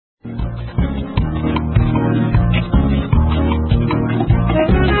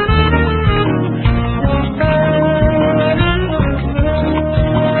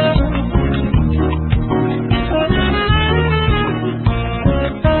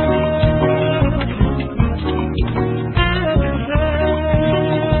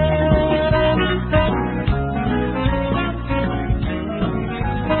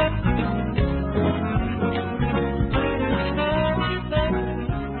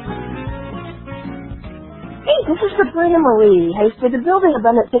This is Sabrina Marie, host of the Building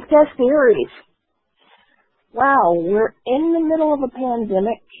Abundant Success Series. Wow, we're in the middle of a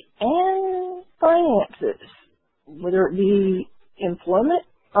pandemic and finances, whether it be employment,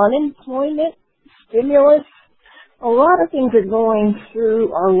 unemployment, stimulus. A lot of things are going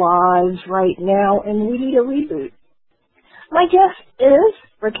through our lives right now, and we need a reboot. My guest is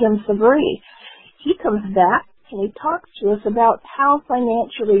Rakim Sabri. He comes back and he talks to us about how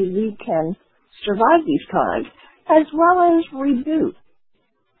financially we can survive these times, as well as reboot,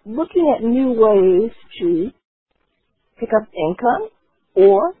 looking at new ways to pick up income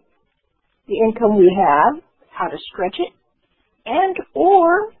or the income we have, how to stretch it, and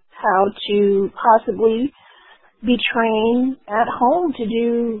or how to possibly be trained at home to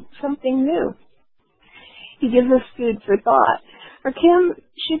do something new. He gives us food for thought. Rakim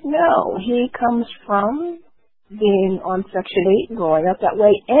should know he comes from being on Section 8, growing up that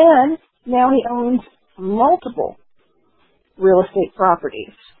way, and now he owns multiple real estate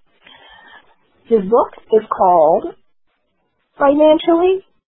properties. His book is called Financially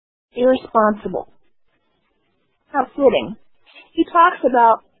Irresponsible. How fitting. He talks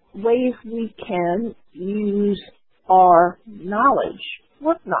about ways we can use our knowledge,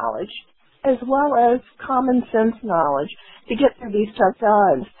 work knowledge, as well as common sense knowledge to get through these tough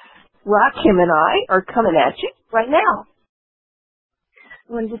times. Rakim and I are coming at you right now.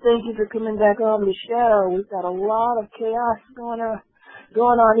 I wanted to thank you for coming back on the show. We've got a lot of chaos going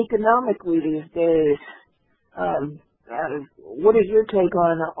on economically these days. What is your take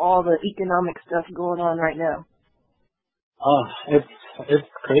on all the economic stuff going on right now? It's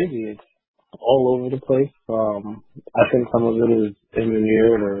crazy. It's all over the place. I think some of it is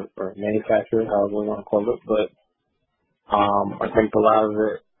engineered or manufactured, however you want to call it. But I think a lot of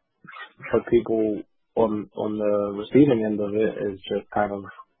it for people on the receiving end of it is just kind of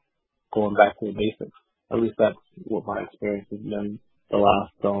going back to the basics. At least that's what my experience has been the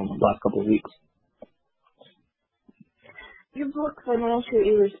last couple of weeks. Your book, Financially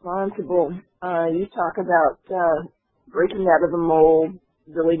Irresponsible, you talk about breaking out of the mold,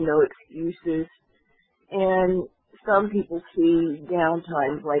 really no excuses, and some people see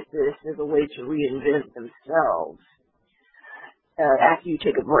downtimes like this as a way to reinvent themselves. After you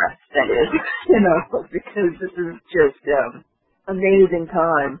take a breath, that is, because this is just amazing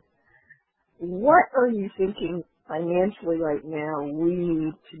time. What are you thinking financially right now we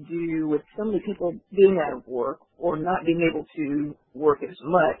need to do with so many people being out of work or not being able to work as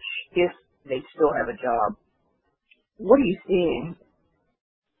much if they still have a job? What are you seeing?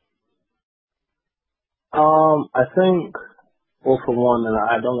 I think, well, for one, and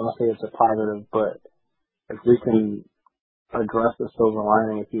I don't want to say it's a positive, but if we can address the silver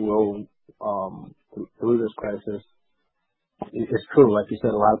lining, if you will, through this crisis, it's true. Like you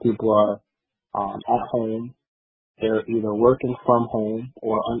said, a lot of people are at home. They're either working from home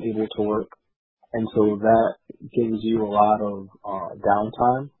or unable to work. And so that gives you a lot of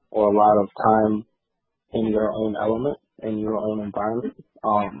downtime or a lot of time in your own element, in your own environment.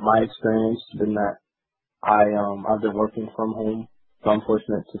 My experience has been that I've been working from home, so I'm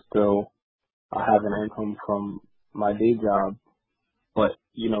fortunate to still have an income from my day job. But,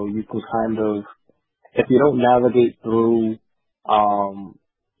 you can kind of, if you don't navigate through,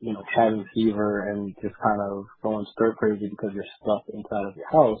 having fever and just kind of going stir crazy because you're stuck inside of your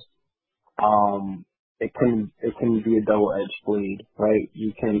house, it can be a double-edged blade, right?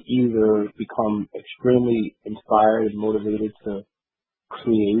 You can either become extremely inspired and motivated to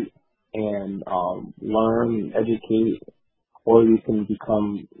create and learn and educate, or you can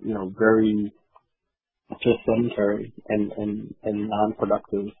become, very just sedentary and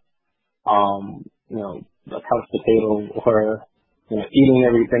non-productive, a couch potato or, eating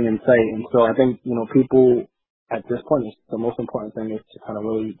everything in sight. And so I think, people at this point, the most important thing is to kind of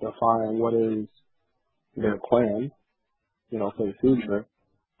really define what is their plan, for the future.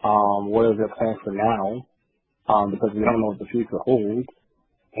 What is their plan for now? Because we don't know what the future holds.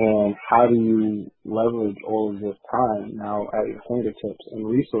 And how do you leverage all of this time now at your fingertips and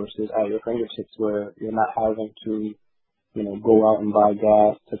resources at your fingertips where you're not having to, go out and buy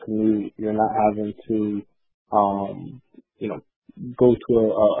gas to commute. You're not having to, go to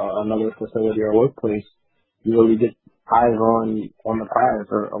another facility or workplace. You really get eyes on the prize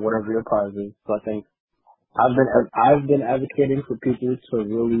or whatever your prize is. So I think I've been advocating for people to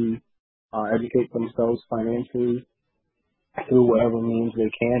really educate themselves financially through whatever means they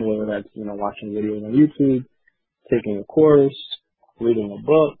can, whether that's, watching videos on YouTube, taking a course, reading a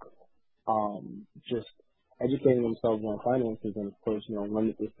book, just educating themselves on finances and, of course,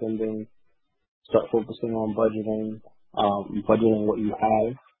 limit the spending, start focusing on budgeting what you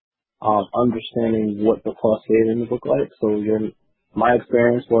have, understanding what the cost savings look like. So my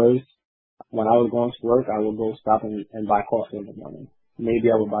experience was when I was going to work, I would go stop and buy coffee in the morning. Maybe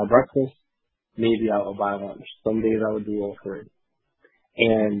I would buy breakfast. Maybe I would buy lunch. Some days I would do all three.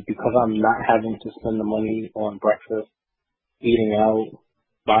 And because I'm not having to spend the money on breakfast, eating out,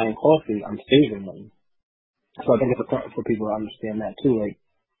 buying coffee, I'm saving money. So I think it's important for people to understand that too. Like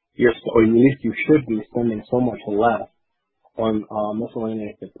or at least you should be spending so much less on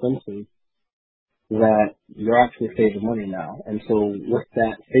miscellaneous expenses that you're actually saving money now. And so with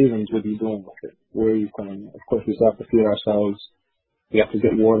that savings, what are you doing with it? Where are you putting it? Of course, we still have to feed ourselves. We have to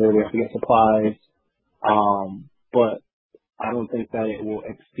get water. We have to get supplies. But I don't think that it will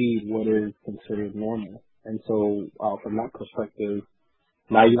exceed what is considered normal. And so from that perspective,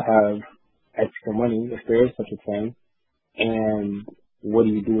 now you have extra money, if there is such a thing, and what do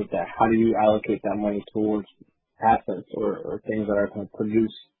you do with that? How do you allocate that money towards assets or things that are going to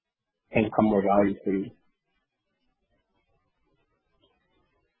produce income or value for you?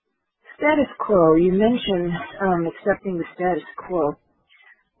 Status quo. You mentioned accepting the status quo.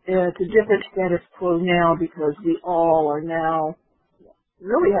 It's a different status quo now because we all are now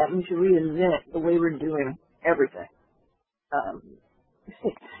really having to reinvent the way we're doing everything. Um,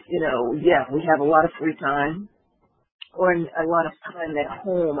 we have a lot of free time, or a lot of time at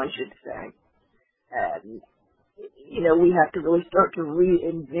home, I should say. And, we have to really start to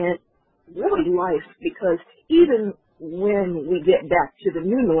reinvent really life, because even when we get back to the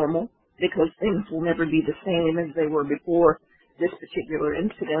new normal, because things will never be the same as they were before this particular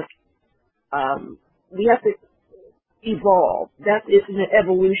incident, we have to evolve. That is an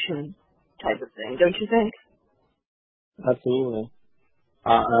evolution type of thing, don't you think? Absolutely.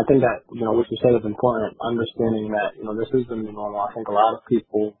 And I think that, what you said is important, understanding that, this is the new normal. I think a lot of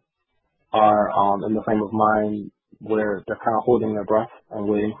people are in the frame of mind where they're kind of holding their breath and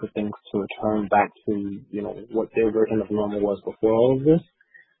waiting for things to return back to, what their version of normal was before all of this.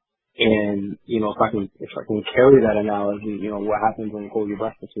 And, if I can carry that analogy, what happens when you hold your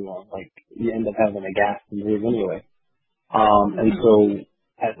breath for too long? Like, you end up having a gas and breathe anyway. And so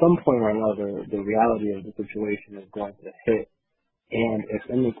at some point or another, the reality of the situation is going to hit. And if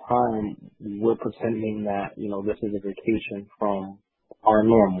any time we're pretending that, this is a vacation from our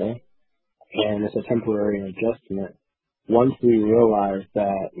normal and it's a temporary adjustment, once we realize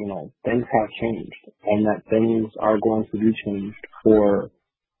that, things have changed and that things are going to be changed for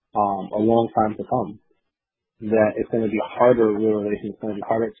a long time to come, that it's going to be harder realization, it's going to be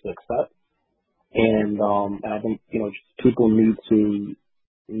harder to accept. And I think, people need to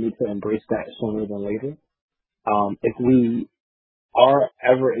embrace that sooner than later. If we are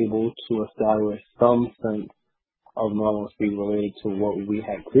ever able to establish some sense of normalcy related to what we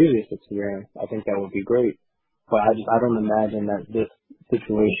had previously experienced, I think that would be great. But I don't imagine that this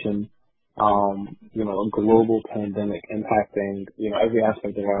situation, a global pandemic impacting, every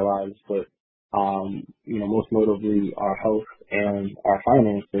aspect of our lives, but, most notably our health and our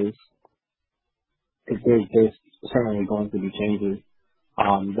finances, there's certainly going to be changes,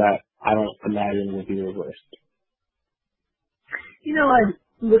 that I don't imagine will be reversed. I'm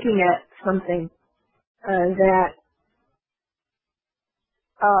looking at something that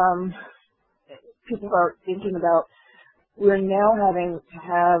people are thinking about. We're now having to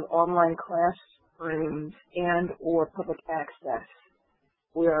have online classrooms and or public access.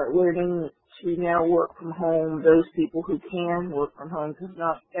 We are learning to now work from home, those people who can work from home, because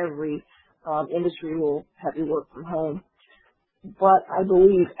not every industry will have you work from home. But I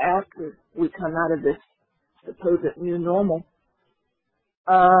believe after we come out of this supposed new normal,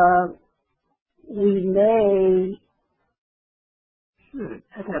 we may,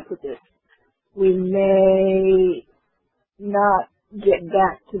 how can I put this? We may not get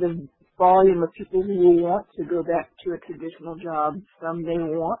back to the volume of people who will want to go back to a traditional job. Some may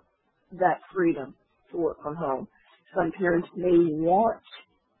want that freedom to work from home. Some parents may want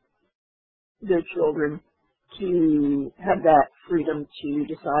their children to have that freedom to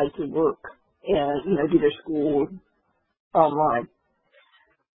decide to work and, do their school online.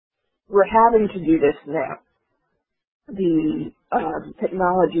 We're having to do this now. The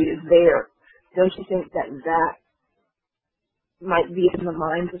technology is there. Don't you think that might be in the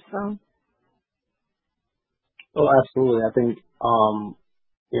minds of some? Oh, absolutely. I think,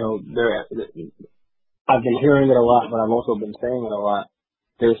 I've been hearing it a lot, but I've also been saying it a lot.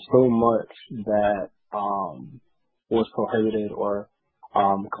 There's so much that was prohibited or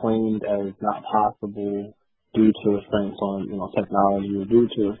claimed as not possible due to restraints on technology or due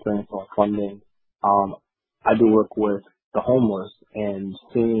to restraints on funding. I do work with the homeless, and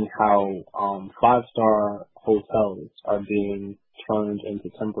seeing how 5-star hotels are being turned into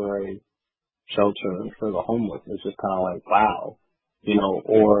temporary shelter for the homeless. It's just kind of like, wow,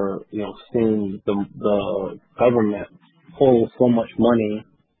 or, seeing the government pull so much money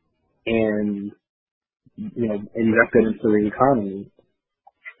and, inject it into the economy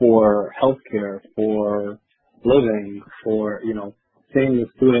for healthcare, for living, for, seeing the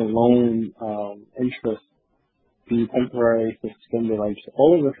student loan, interest be temporary, suspended, like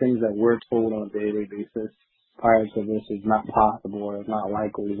all of the things that we're told on a daily basis prior to this is not possible or is not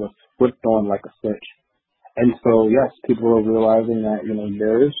likely was flipped on like a switch. And so, yes, people are realizing that,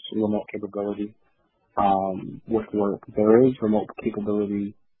 there is remote capability with work. There is remote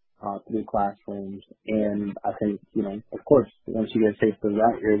capability through classrooms. And I think, of course, once you get a taste of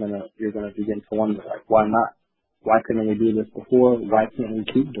that, you're gonna begin to wonder, like, why not? Why couldn't we do this before? Why can't we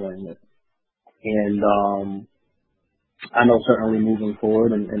keep doing this? And I know certainly moving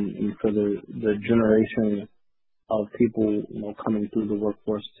forward and for the generation of people, coming through the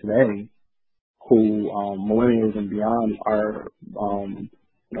workforce today who, millennials and beyond are,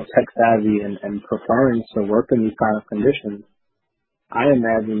 tech savvy and preferring to work in these kind of conditions. I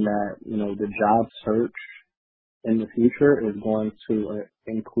imagine that, the job search in the future is going to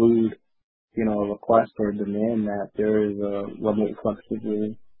include, a request or a demand that there is a remote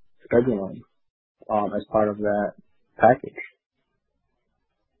flexible scheduling, as part of that package.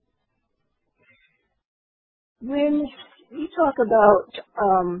 When you talk about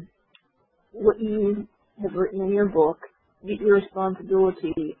what you have written in your book, the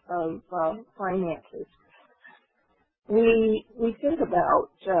irresponsibility of finances, we think about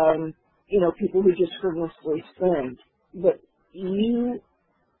people who just frivolously spend, but you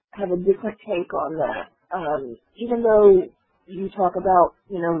have a different take on that. Even though you talk about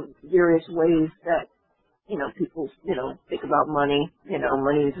various ways that people think about money,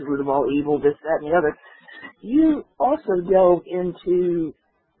 money is the root of all evil, this, that, and the other. You also delve into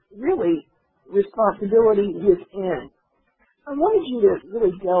really responsibility within. I wanted you to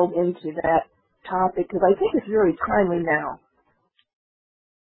really delve into that topic because I think it's very timely now.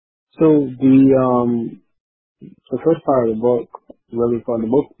 So the first part of the book really fun.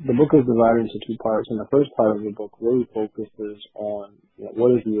 The book is divided into two parts, and the first part of the book really focuses on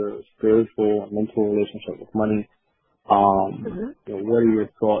what is your spiritual and mental relationship with money. What are your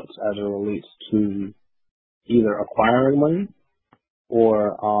thoughts as it relates to either acquiring money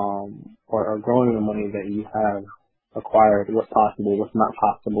or growing the money that you have acquired? What's possible? What's not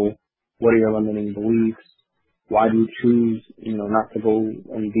possible? What are your limiting beliefs? Why do you choose, not to go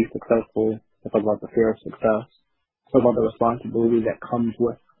and be successful? Let's talk about the fear of success. Let's talk about the responsibility that comes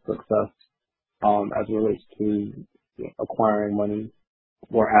with success, as it relates to acquiring money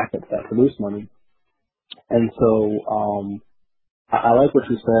or assets that produce money. And so, I like what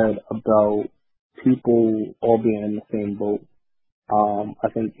you said about people all being in the same boat. I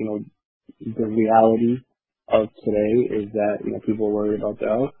think, the reality of today is that, people are worried about their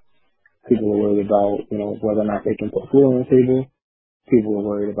health. People are worried about, whether or not they can put food on the table. People are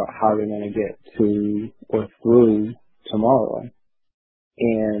worried about how they're going to get to or through tomorrow.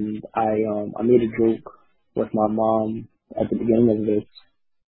 And I made a joke with my mom at the beginning of this,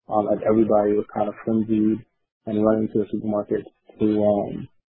 as everybody was kind of frenzied and running to the supermarket to,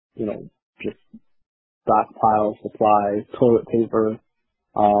 just stockpile supplies, toilet paper,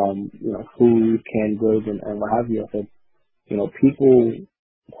 food, canned goods, and what have you. I said, people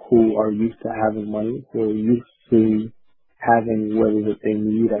who are used to having money, who are used to having what it is that they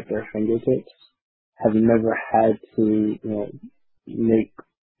need at their fingertips, have never had to, make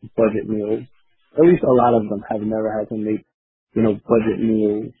budget meals. At least a lot of them have never had to make, budget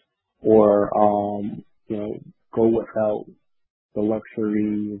meals or, go without the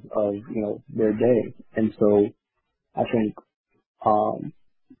luxuries of, their day. And so I think,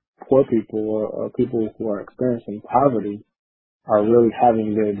 poor people or people who are experiencing poverty are really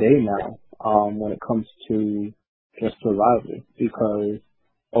having their day now, when it comes to just survival, because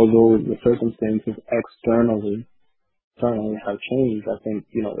although the circumstances externally certainly have changed, I think,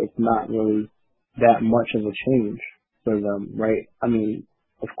 it's not really that much of a change for them, right? I mean,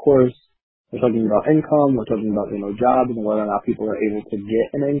 of course, we're talking about income, we're talking about, jobs and whether or not people are able to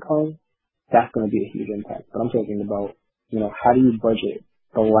get an income. That's going to be a huge impact. But I'm talking about, how do you budget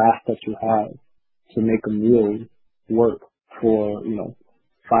the last that you have to make a meal work for,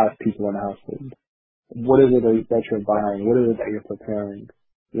 5 people in a household? What is it that you're buying? What is it that you're preparing?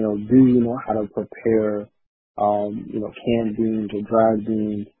 Do you know how to prepare, canned beans or dried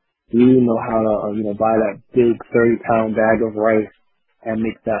beans? Do you know how to, buy that big 30-pound bag of rice and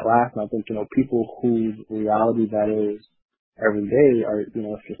make that last? And I think, people whose reality that is every day are, it's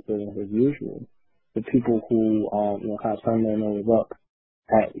just business as usual. the people who, kind of turn their nose up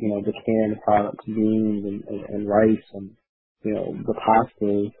at, the canned products, beans and rice and, the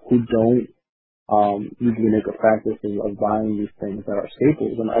pastas, who don't, usually make a practice of buying these things that are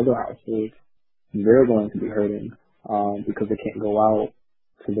staples in other households, they're going to be hurting, because they can't go out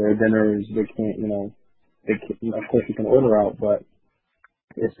to their dinners, they can't, of course you can order out, but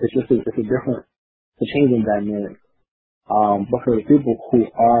it's a changing dynamic. But for the people who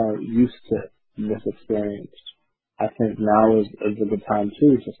are used to this experience, I think now is a good time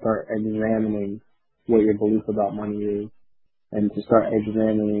too to start examining what your belief about money is, and to start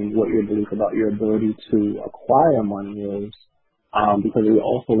examining what your belief about your ability to acquire money is, because we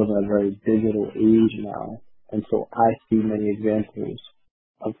also live in a very digital age now, and so I see many examples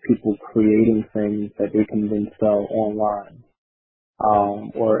of people creating things that they can then sell online,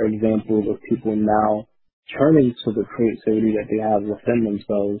 or examples of people now turning to the creativity that they have within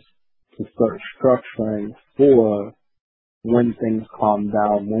themselves to start structuring for when things calm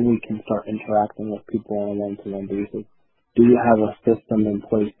down, when we can start interacting with people on a one-to-one basis. Do you have a system in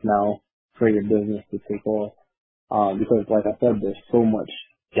place now for your business to take off? Because like I said, there's so much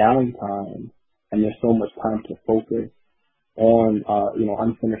downtime and there's so much time to focus on,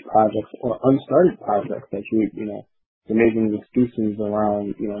 unfinished projects or unstarted projects that you're making excuses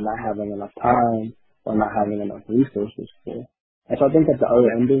around, not having enough time or not having enough resources for. And so I think at the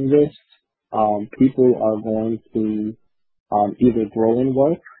other end of this, people are going to, either grow in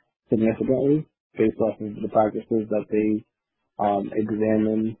wealth significantly based off of the practices that they,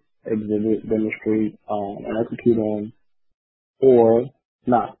 examine, exhibit, demonstrate, and execute on, or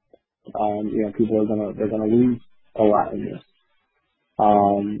not. People they're gonna lose a lot in this.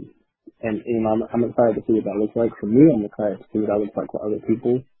 And I'm excited to see what that looks like for me. I'm excited to see what that looks like for other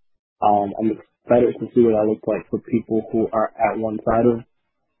people. I'm excited to see what that looks like for people who are at one side of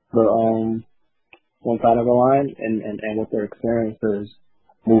the line, and what their experience is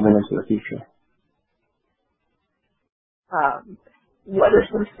moving into the future. What are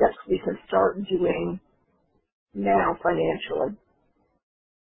some steps we can start doing now financially?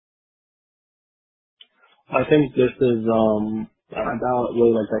 I think this is, I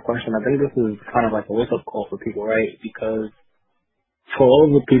really like that question. I think this is kind of like a wake-up call for people, right? Because for all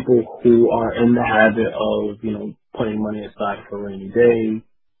of the people who are in the habit of, putting money aside for a rainy day,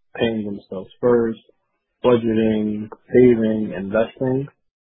 paying themselves first, budgeting, saving, investing,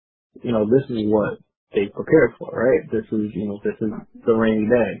 this is what they prepared for, right? This is the rainy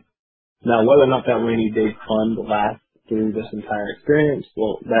day. Now, whether or not that rainy day fund lasts through this entire experience,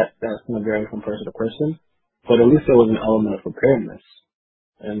 well, that's going to vary from person to person. But at least there was an element of preparedness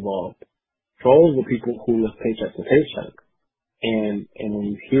involved. For all of the people who live paycheck to paycheck, and when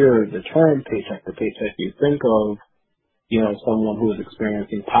you hear the term paycheck to paycheck, you think of, someone who is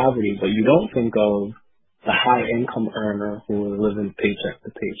experiencing poverty, but you don't think of the high income earner who is living paycheck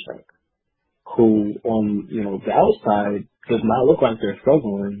to paycheck, who on, the outside does not look like they're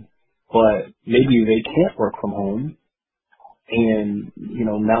struggling, but maybe they can't work from home, and,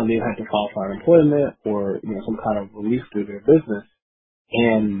 now they have to file for unemployment or, some kind of relief through their business,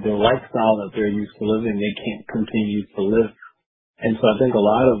 and the lifestyle that they're used to living, they can't continue to live. And so I think a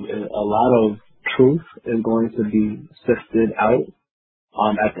lot of truth is going to be sifted out,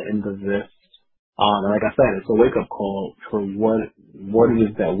 at the end of this. And like I said, it's a wake up call for what it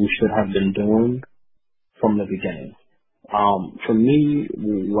is that we should have been doing from the beginning. For me,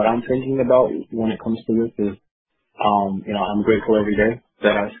 what I'm thinking about when it comes to this is, I'm grateful every day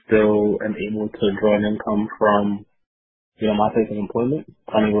that I still am able to draw an income from, my place of employment.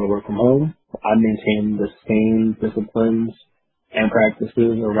 I'm able to work from home. I maintain the same disciplines and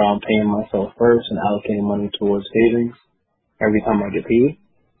practices around paying myself first and allocating money towards savings every time I get paid.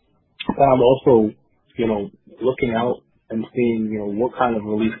 But I'm also, looking out and seeing, what kind of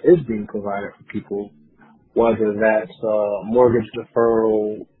relief is being provided for people, whether that's mortgage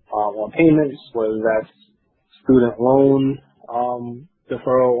deferral on payments, whether that's student loan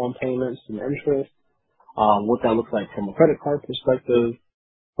deferral on payments and interest, what that looks like from a credit card perspective,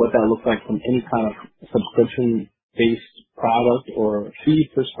 what that looks like from any kind of subscription-based product or fee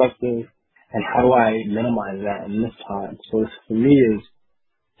perspective, and how do I minimize that in this time. So this, for me, is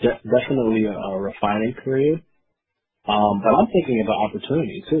definitely a refining period. But I'm thinking about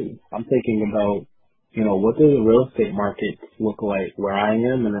opportunity too. I'm thinking about, what does the real estate market look like where I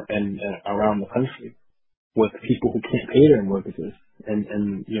am and around the country with people who can't pay their mortgages.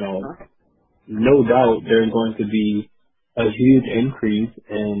 And no doubt there's going to be a huge increase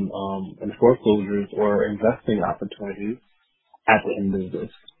in foreclosures or investing opportunities at the end of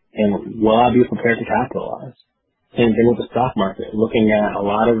this. And will I be prepared to capitalize? Same thing with the stock market. Looking at a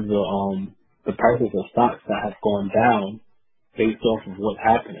lot of the the prices of stocks that have gone down based off of what's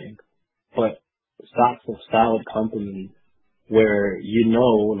happening. But stocks of solid companies where you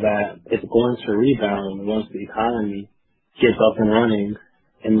know that it's going to rebound once the economy gets up and running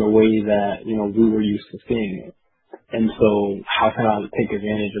in the way that, we were used to seeing it. And so how can I take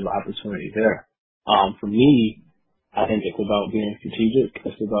advantage of the opportunity there? For me, I think it's about being strategic.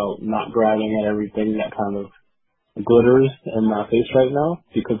 It's about not grabbing at everything that kind of glitters in my face right now,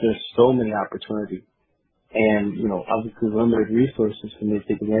 because there's so many opportunities. And, obviously limited resources for me to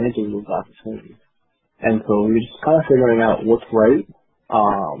take advantage of those opportunities. And so you're just kind of figuring out what's right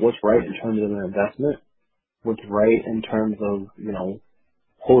in terms of an investment, what's right in terms of,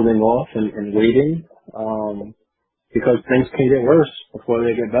 holding off and waiting, because things can get worse before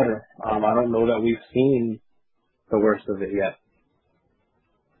they get better. I don't know that we've seen the worst of it yet.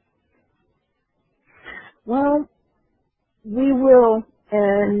 Well, we will,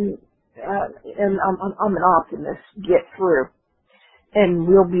 and I'm an optimist, get through. And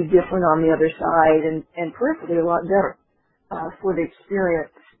we'll be different on the other side, and prayerfully a lot better for the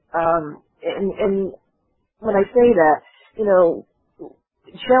experience. And when I say that,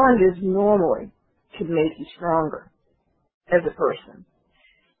 challenges normally can make you stronger as a person.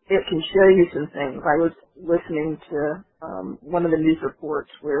 It can show you some things. I was listening to one of the news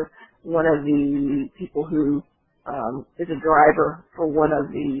reports where one of the people who is a driver for one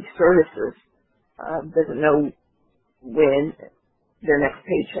of the services doesn't know when their next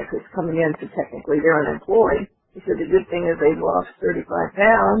paycheck is coming in, so technically they're unemployed. He said the good thing is they've lost 35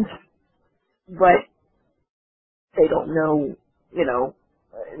 pounds, but they don't know,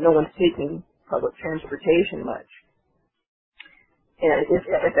 no one's taking public transportation much,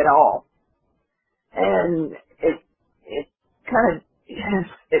 if at all. And it kind of,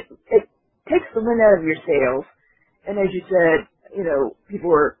 it takes the wind out of your sails. And as you said,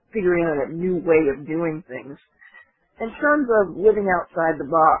 people are figuring out a new way of doing things. In terms of living outside the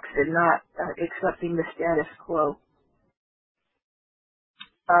box and not accepting the status quo,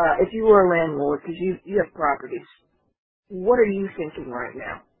 if you were a landlord, because you have properties, what are you thinking right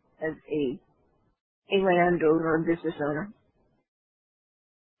now as a landowner and business owner?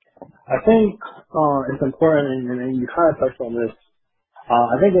 I think it's important, and you kind of touched on this.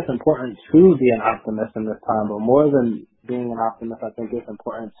 I think it's important to be an optimist in this time, but more than being an optimist, I think it's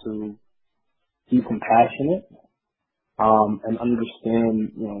important to be compassionate and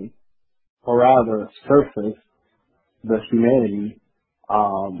understand, or rather surface the humanity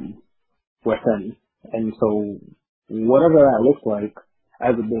within. And so whatever that looks like,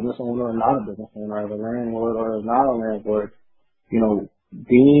 as a business owner or not a business owner, as a landlord or not a landlord,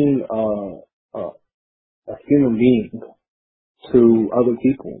 being a human being to other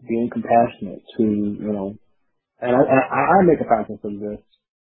people, being compassionate to, and I make a practice of this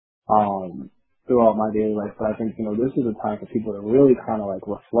throughout my daily life, but I think, this is a time for people to really kind of like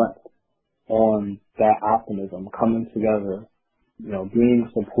reflect on that optimism, coming together, being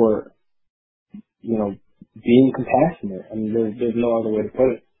support, being compassionate. I mean, there's no other way to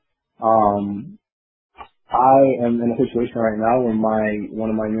put it. I am in a situation right now where one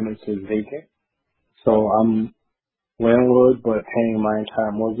of my units is vacant. So I'm landlord, but paying my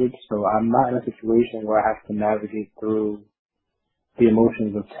entire mortgage. So I'm not in a situation where I have to navigate through the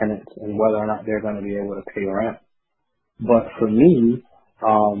emotions of tenants and whether or not they're going to be able to pay rent. But for me,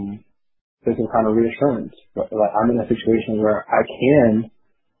 this is kind of reassurance. Like, I'm in a situation where I can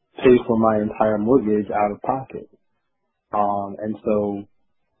pay for my entire mortgage out of pocket. And so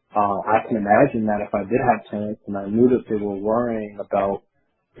I can imagine that if I did have tenants and I knew that they were worrying about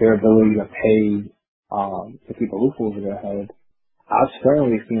their ability to pay to keep a roof over their head, I've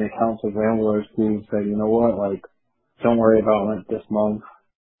certainly seen accounts of landlords who say, you know what, like, don't worry about rent this month.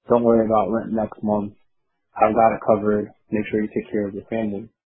 Don't worry about rent next month. I've got it covered. Make sure you take care of your family.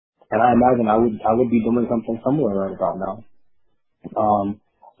 And I imagine I would be doing something similar right about now.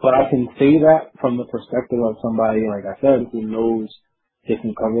 But I can say that from the perspective of somebody, like I said, who knows they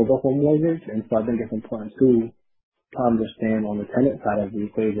can cover the whole mortgage. And so I think it's important too to understand on the tenant side of the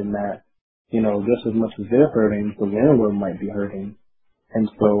equation that, just as much as they're hurting, the landlord might be hurting. And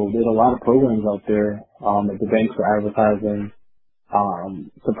so there's a lot of programs out there that the banks are advertising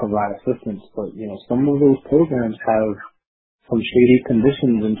to provide assistance. But, some of those programs have some shady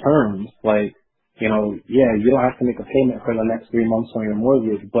conditions and terms. Like, you don't have to make a payment for the next 3 months on your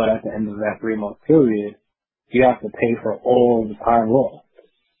mortgage, but at the end of that 3-month period, you have to pay for all the time lost.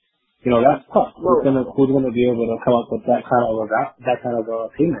 That's tough. Who's gonna be able to come up with that kind of a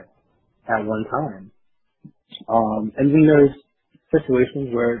payment at one time? And then there's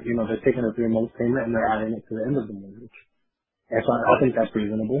situations where, they're taking a 3-month payment and they're adding it to the end of the mortgage. And so I think that's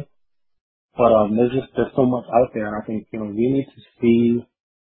reasonable. But there's so much out there, and I think we need to see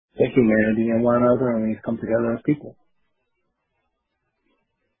the humanity in one another, and we need to come together as people.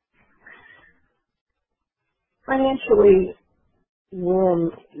 Financially,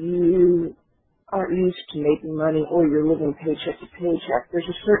 when you aren't used to making money or you're living paycheck to paycheck, there's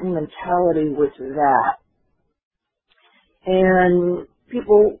a certain mentality with that. And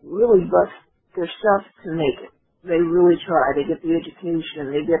people really bust their stuff to make it. They really try. They get the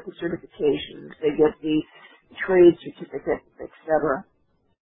education, they get the certifications, they get the trade certificate, etc.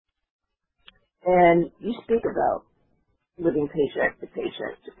 And you speak about living paycheck to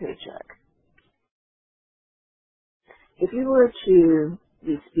paycheck to paycheck. If you were to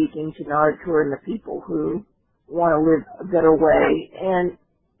be speaking to Nardcore and the people who want to live a better way and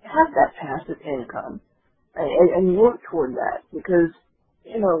have that passive income and work toward that, because,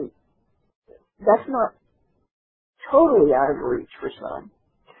 that's not totally out of reach for some,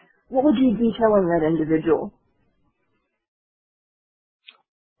 what would you be telling that individual?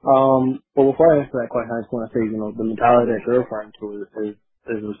 Well, before I answer that question, I just want to say, the mentality that you're referring to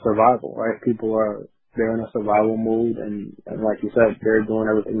is a survival, right? They're in a survival mode, and like you said, they're doing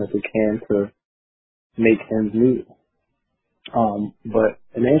everything that they can to make ends meet. But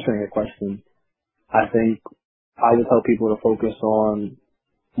in answering your question, I think I would tell people to focus on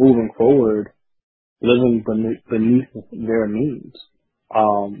moving forward, living beneath their means.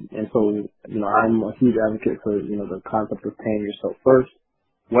 And so, I'm a huge advocate for, the concept of paying yourself first,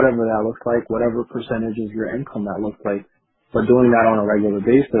 whatever that looks like, whatever percentage of your income that looks like, but doing that on a regular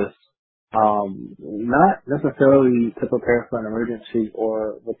basis. Not necessarily to prepare for an emergency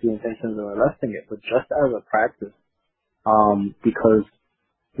or with the intentions of investing it, but just as a practice. Because,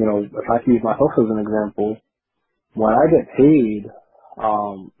 if I can use myself as an example, when I get paid,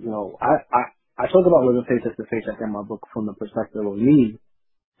 I talk about living paycheck to paycheck in my book from the perspective of me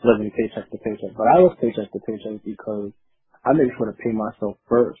living paycheck to paycheck. But I live paycheck to paycheck because I make sure to pay myself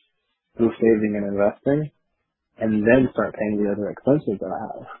first through saving and investing, and then start paying the other expenses that I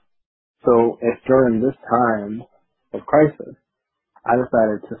have. So if during this time of crisis, I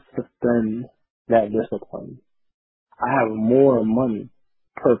decided to suspend that discipline, I have more money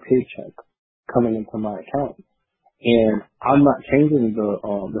per paycheck coming into my account. And I'm not changing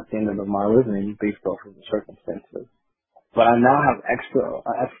the standard of my living based off of the circumstances. But I now have extra,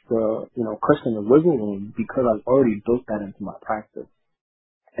 cushion and wiggle room because I've already built that into my practice.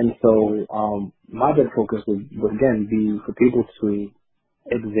 And so, my big focus would again be for people to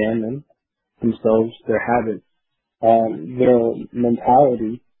examine themselves, their habits, their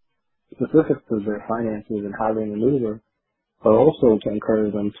mentality specific to their finances and how they maneuver, but also to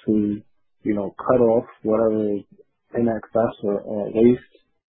encourage them to, cut off whatever is in excess or waste,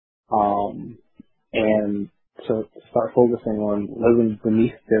 and to start focusing on living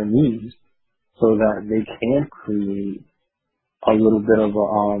beneath their means so that they can create a little bit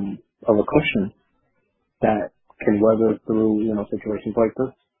of a cushion that can weather through, situations like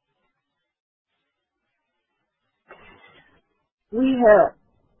this. We have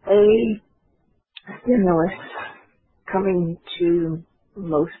a stimulus coming to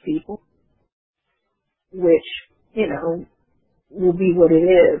most people, which, will be what it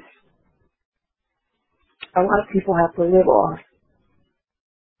is. A lot of people have to live off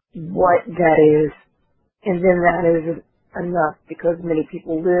what that is, and then that isn't enough because many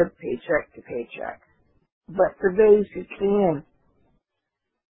people live paycheck to paycheck. But for those who can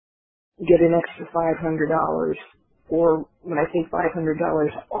get an extra $500, or when I say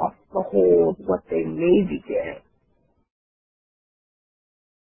 $500 off the whole of what they may be getting,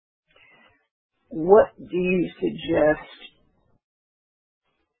 what do you suggest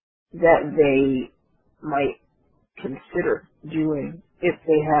that they might consider doing if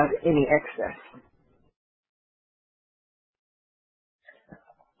they have any excess?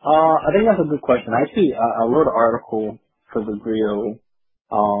 I think that's a good question. Actually, I wrote an article for the Grio,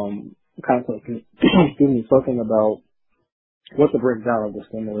 kind of talking, excuse me, talking about what the breakdown of the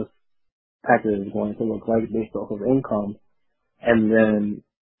stimulus package is going to look like based off of income, and then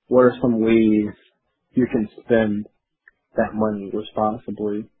what are some ways you can spend that money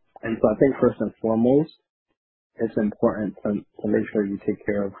responsibly. And so I think first and foremost, it's important to make sure you take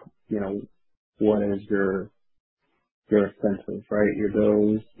care of, what is your expenses, right? Your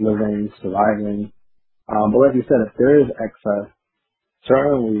bills, living, surviving. But like you said, if there is excess,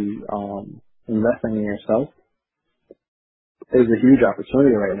 certainly investing in yourself is a huge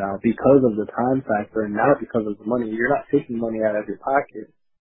opportunity right now because of the time factor and not because of the money. You're not taking money out of your pocket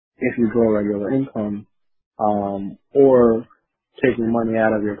if you grow regular income, or taking money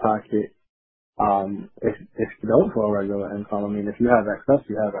out of your pocket if you don't grow regular income. I mean, if you have excess,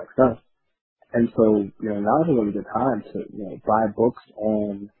 you have excess. And so, now is a really good time to, buy books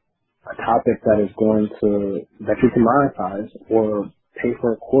on a topic that you can monetize, or pay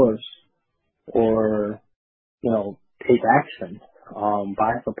for a course, or, take action,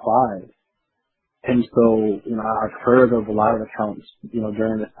 buy supplies. And so, I've heard of a lot of accounts,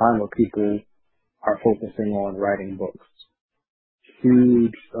 during this time where people are focusing on writing books.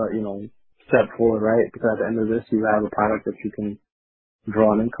 Huge, step forward, right? Because at the end of this, you have a product that you can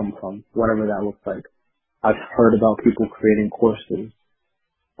draw an income from, whatever that looks like. I've heard about people creating courses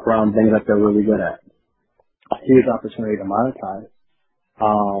around things that they're really good at. A huge opportunity to monetize.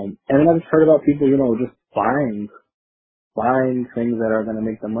 And then I've heard about people, just buying things that are going to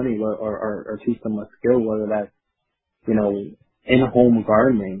make them money, or teach them a skill, whether that's, in-home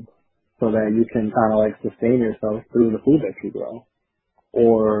gardening, so that you can kind of like sustain yourself through the food that you grow.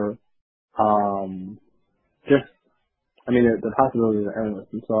 Or, the possibilities are endless.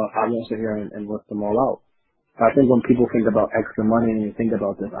 And so I won't sit here and list them all out. But I think when people think about extra money and you think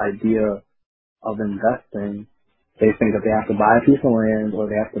about this idea of investing, they think that they have to buy a piece of land, or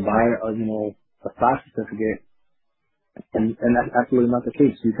they have to buy a stock certificate. And that's absolutely not the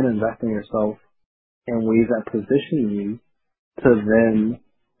case. You can invest in yourself in ways that position you to then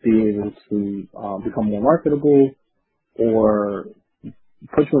be able to become more marketable, or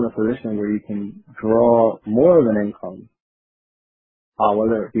put you in a position where you can draw more of an income,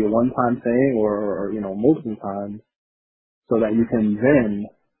 whether it be a one-time thing or multiple times, so that you can then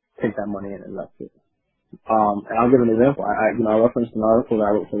take that money and invest it. And I'll give an example. I referenced an article that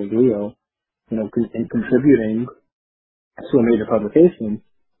I wrote for the Grio, in contributing to a major publication,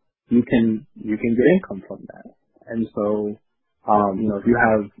 you can get income from that. And so, if you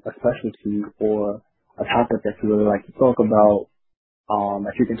have a specialty or a topic that you really like to talk about,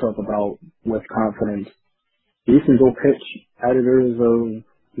 that you can talk about with confidence, you can go pitch editors of,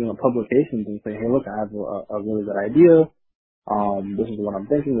 publications and say, hey, look, I have a really good idea. This is what I'm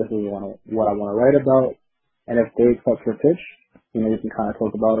thinking. This is what I want to write about. And if they accept your pitch, you can kind of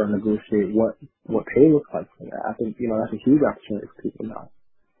talk about or negotiate what pay looks like for that. I think, that's a huge opportunity for people now.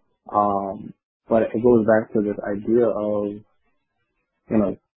 But it goes back to this idea of,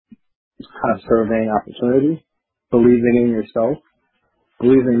 kind of surveying opportunities, believing in yourself,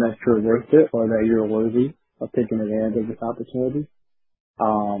 believing that you're worth it, or that you're worthy of taking advantage of this opportunity.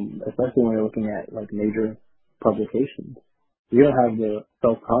 Especially when you're looking at like major publications. You don't have the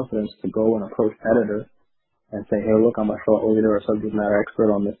self-confidence to go and approach editor and say, hey, look, I'm a thought leader or subject matter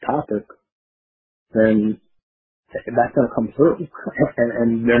expert on this topic, then that's going to come through,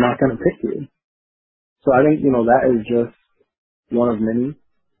 and they're not going to pick you. So I think, that is just one of many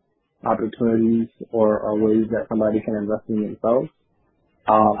opportunities or ways that somebody can invest in themselves.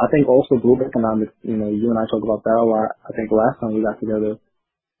 I think also group economics, you and I talk about that a lot. I think last time we got together,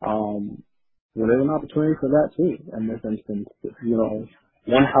 there's an opportunity for that too. In this instance,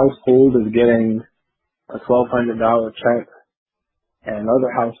 one household is getting a $1,200 check, and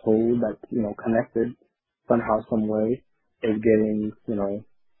another household that's, connected somehow, some way, is getting,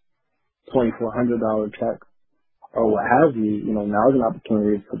 $2,400 check, or what have you. Now's an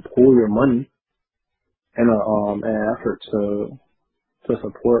opportunity to pool your money in an effort to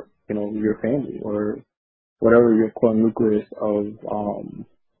support, your family, or whatever your core nucleus of,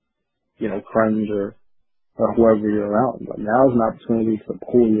 friends or whoever you're around. But now's an opportunity to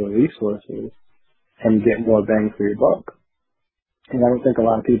pool your resources and get more bang for your buck. And I don't think a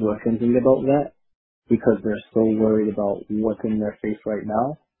lot of people are thinking about that, because they're so worried about what's in their face right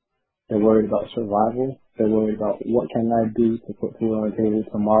now. They're worried about survival. They're worried about what can I do to put food on the table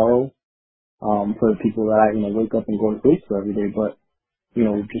tomorrow, for the people that I, wake up and go to sleep for every day. But,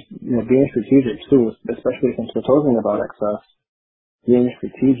 being strategic too, especially since we're talking about excess, being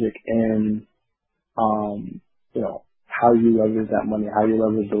strategic in, how you leverage that money, how you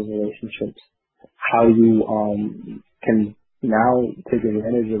leverage those relationships, how you, can now take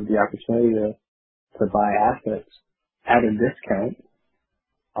advantage of the opportunity to buy assets at a discount.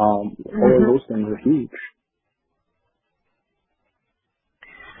 All of those things are huge.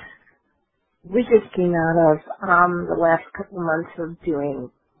 We just came out of the last couple months of doing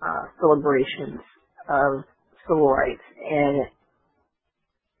celebrations of civil rights, and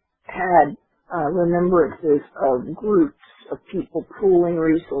had remembrances of groups of people pooling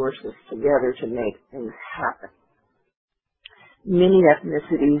resources together to make things happen. Many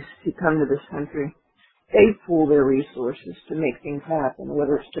ethnicities who come to this country, they pool their resources to make things happen,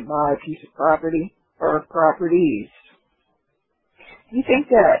 whether it's to buy a piece of property or properties. Do you think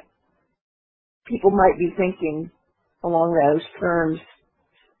that people might be thinking along those terms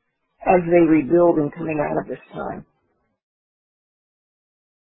as they rebuild and coming out of this time?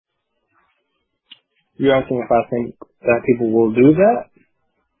 You're asking if I think that people will do that?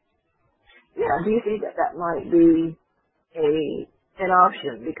 Yeah, do you think that that might be an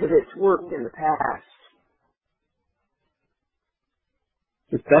option because it's worked in the past?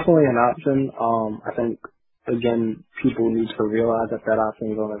 It's definitely an option. I think, again, people need to realize that that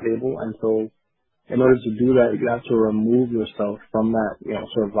option is on the table. And so in order to do that, you have to remove yourself from that,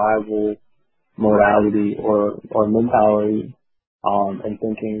 survival modality or mentality, and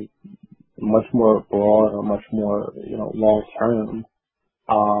thinking much more broad or much more, long term,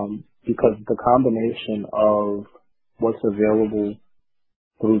 because the combination of what's available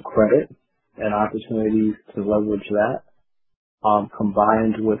through credit and opportunities to leverage that,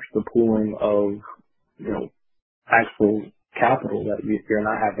 combined with the pooling of, actual capital that you're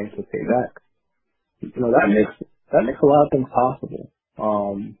not having to pay back, that makes a lot of things possible.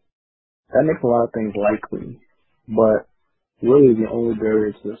 That makes a lot of things likely, but really the only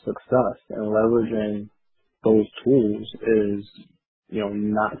barrier to success and leveraging those tools is,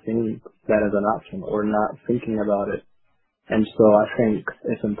 not seeing that as an option or not thinking about it. And so I think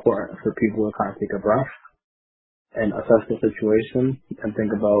it's important for people to kind of take a breath and assess the situation and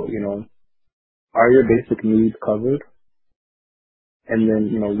think about, are your basic needs covered? And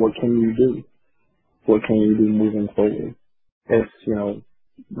then, what can you do? What can you do moving forward? If,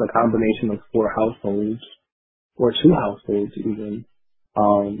 the combination of four households or two households even,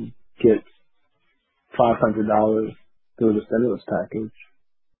 gets $500 through the stimulus package,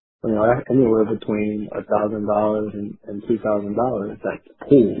 anywhere between $1,000 and $2,000, that's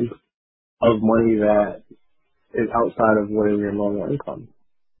pooled of money that is outside of what is your normal income.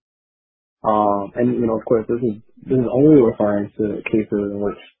 And of course, this is only referring to cases in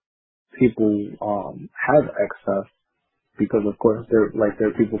which people have excess, because of course there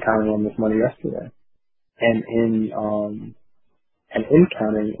are people counting on this money yesterday, and in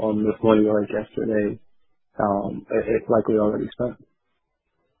counting on this money like yesterday, it's likely already spent.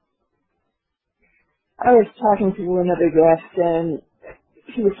 I was talking to another guest, and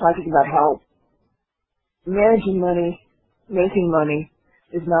she was talking about how managing money, making money,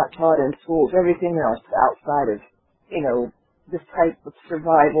 is not taught in schools. Everything else outside of, this type of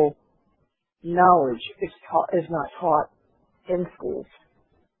survival knowledge is not taught in schools.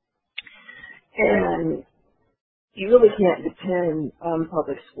 And you really can't depend on the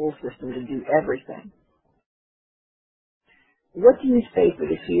public school system to do everything. What do you say for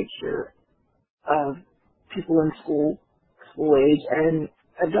the future of people in school age, and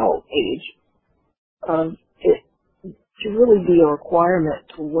adult age? It should really be a requirement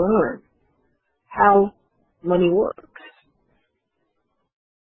to learn how money works.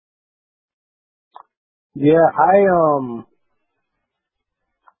 Yeah,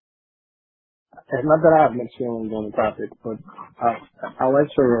 it's not that I have mixed feelings on the topic, but I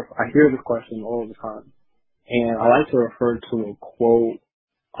hear this question all the time, and I like to refer to a quote,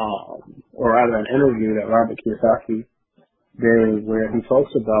 or rather an interview that Robert Kiyosaki did, where he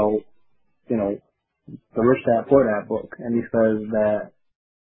talks about, the Rich Dad Poor Dad book, and he says that,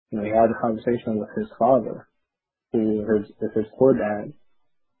 he had a conversation with his father, who is his poor dad,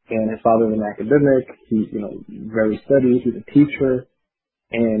 and his father was an academic. He, very studied. He's a teacher.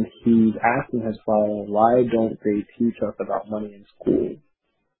 And he's asking his father, why don't they teach us about money in school?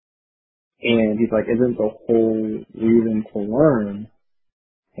 And he's like, isn't the whole reason to learn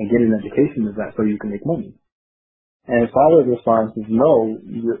and get an education is that so you can make money? And his father's response is, no,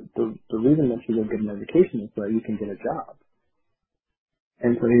 the reason that you go get an education is so that you can get a job.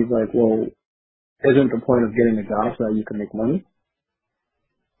 And so he's like, well, isn't the point of getting a job so that you can make money?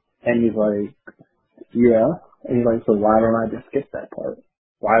 And he's like, yeah. And he's like, so why don't I just skip that part?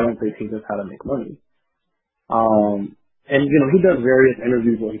 Why don't they teach us how to make money? And he does various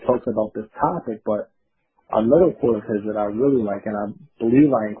interviews where he talks about this topic, but another quote of his that I really like, and I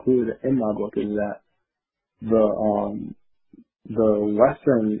believe I included it in my book, is that the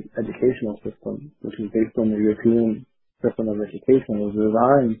Western educational system, which is based on the European system of education, was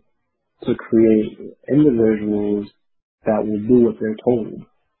designed to create individuals that will do what they're told.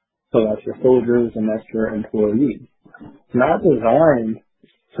 So that's your soldiers and that's your employees. It's not designed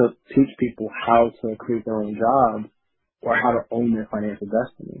to teach people how to create their own jobs or how to own their financial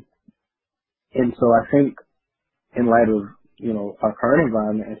destiny. And so I think in light of, our current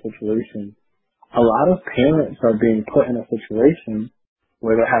environment and situation, a lot of parents are being put in a situation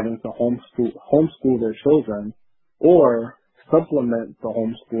where they're having to homeschool their children, or supplement the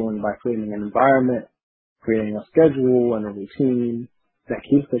homeschooling by creating an environment, creating a schedule and a routine that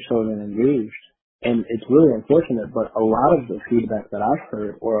keeps the children engaged. And it's really unfortunate, but a lot of the feedback that I've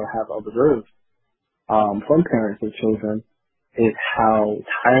heard or have observed from parents with children is how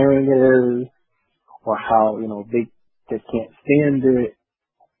tiring it is, or how, they just can't stand it,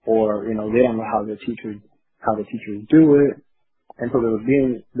 or, they don't know how the teachers do it. And so there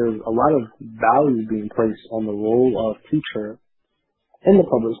was a lot of value being placed on the role of teacher in the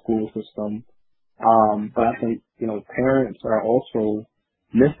public school system. But I think, parents are also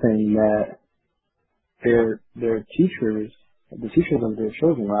missing that their teachers, the teachers of their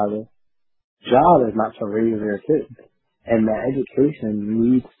children rather, job is not to raise their kids. And that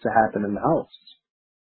education needs to happen in the house.